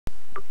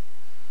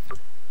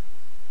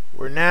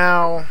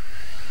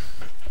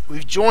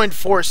We've joined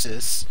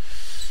forces.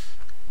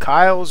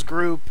 Kyle's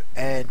group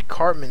and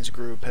Cartman's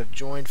group have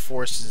joined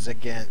forces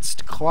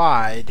against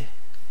Clyde,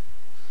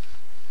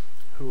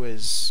 who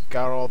has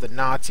got all the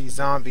Nazi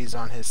zombies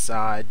on his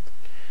side.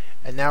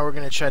 And now we're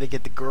going to try to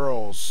get the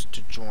girls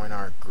to join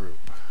our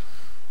group.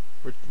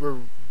 We're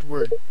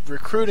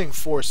recruiting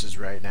forces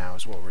right now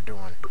is what we're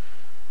doing.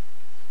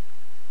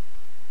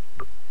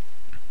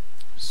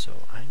 So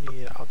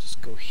I'll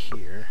just go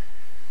here.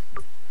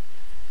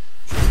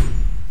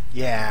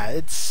 Yeah,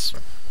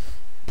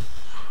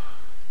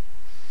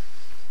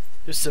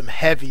 there's some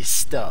heavy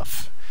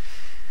stuff.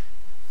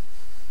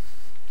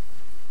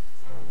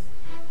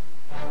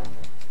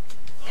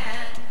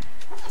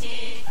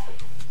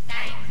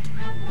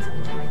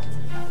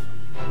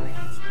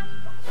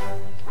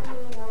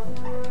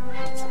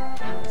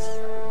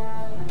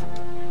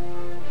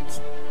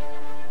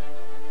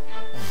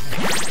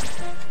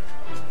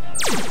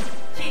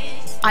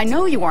 I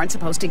know you aren't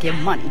supposed to give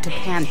money to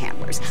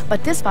panhandlers,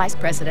 but this vice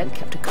president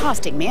kept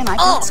accosting me and I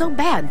felt so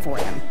bad for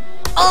him.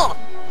 Oh!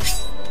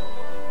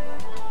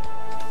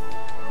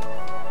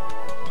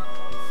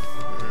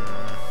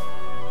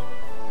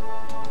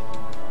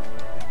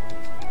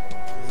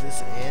 Is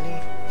this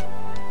Annie?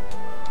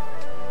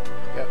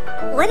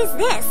 Yep. What is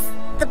this?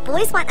 The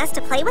boys want us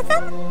to play with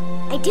them?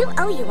 I do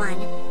owe you one.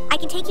 I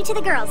can take you to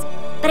the girls,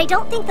 but I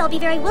don't think they'll be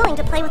very willing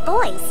to play with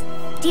boys.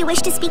 Do you wish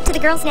to speak to the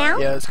girls now?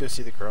 Yeah, let's go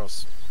see the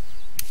girls.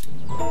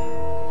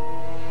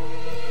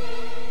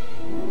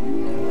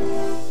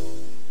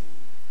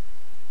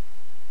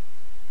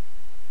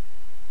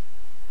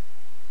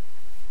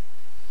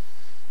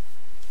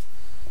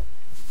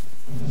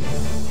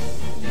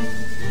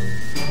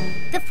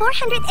 The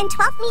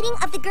 412th meeting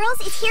of the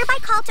girls is hereby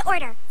called to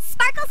order.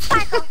 Sparkle,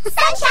 sparkle,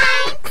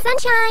 sunshine!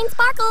 Sunshine,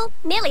 sparkle.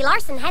 Millie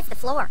Larson has the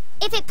floor.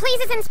 If it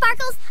pleases and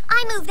sparkles,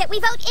 I move that we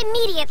vote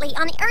immediately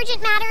on the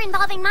urgent matter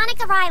involving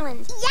Monica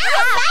Ryland.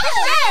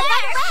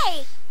 Right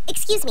away!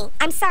 Excuse me,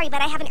 I'm sorry,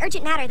 but I have an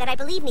urgent matter that I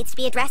believe needs to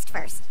be addressed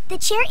first. The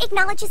chair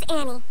acknowledges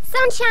Annie.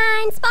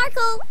 Sunshine,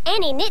 sparkle.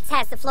 Annie Nitz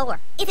has the floor.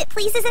 If it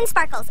pleases and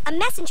sparkles, a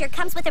messenger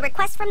comes with a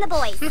request from the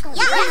boys.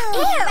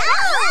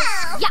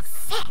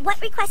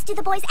 What request do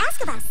the boys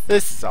ask of us?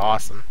 This is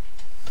awesome.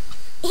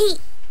 He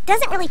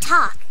doesn't really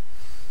talk.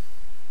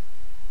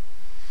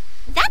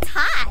 That's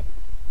hot.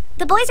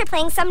 The boys are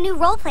playing some new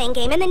role-playing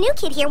game, and the new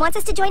kid here wants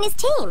us to join his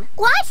team.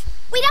 What?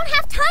 We don't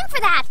have time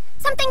for that.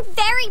 Something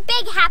very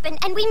big happened,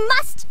 and we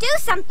must do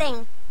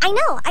something. I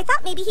know. I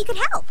thought maybe he could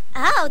help.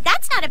 Oh,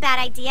 that's not a bad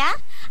idea.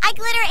 I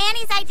glitter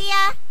Annie's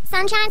idea.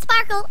 Sunshine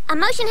Sparkle, a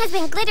motion has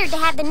been glittered to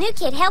have the new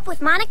kid help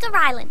with Monica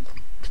Ryland.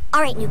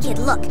 All right, new kid,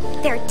 look.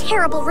 There are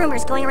terrible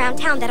rumors going around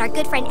town that our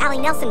good friend Allie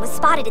Nelson was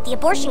spotted at the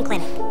abortion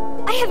clinic.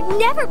 I have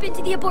never been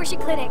to the abortion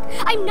clinic.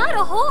 I'm not a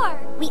whore.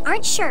 We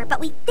aren't sure, but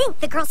we think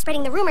the girl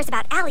spreading the rumors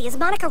about Allie is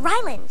Monica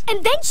Ryland.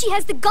 And then she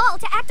has the gall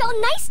to act all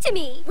nice to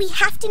me. We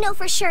have to know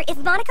for sure if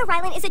Monica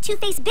Ryland is a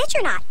two-faced bitch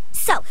or not.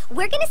 So,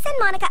 we're gonna send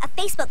Monica a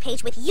Facebook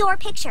page with your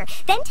picture.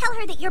 Then tell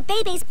her that you're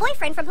Bebe's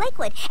boyfriend from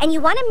Lakewood, and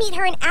you want to meet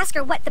her and ask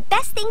her what the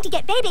best thing to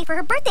get Bebe for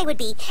her birthday would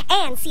be.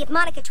 And see if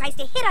Monica tries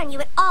to hit on you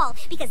at all,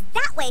 because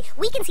that way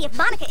we can see if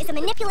Monica is a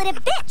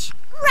manipulative bitch.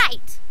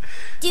 Right.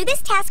 Do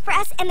this task for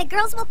us, and the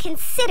girls will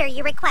consider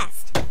your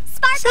request.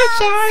 Sparkle!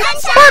 Sunshine!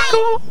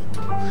 Sparkle!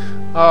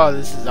 Oh,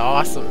 this is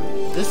awesome.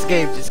 This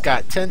game just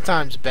got 10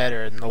 times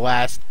better in the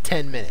last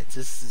 10 minutes.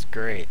 This is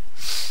great.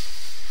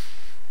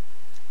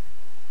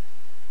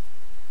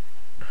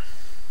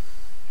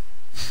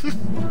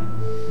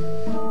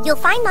 You'll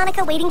find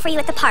Monica waiting for you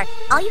at the park.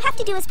 All you have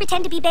to do is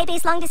pretend to be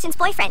Bebe's long-distance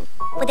boyfriend.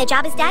 When the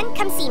job is done,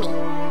 come see me.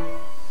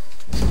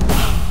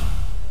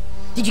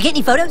 Did you get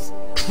any photos?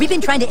 We've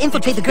been trying to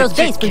infiltrate the girls'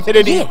 base for years. Get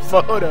any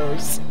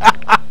photos?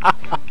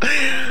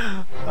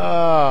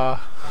 Oh,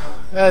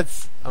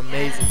 that's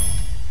amazing.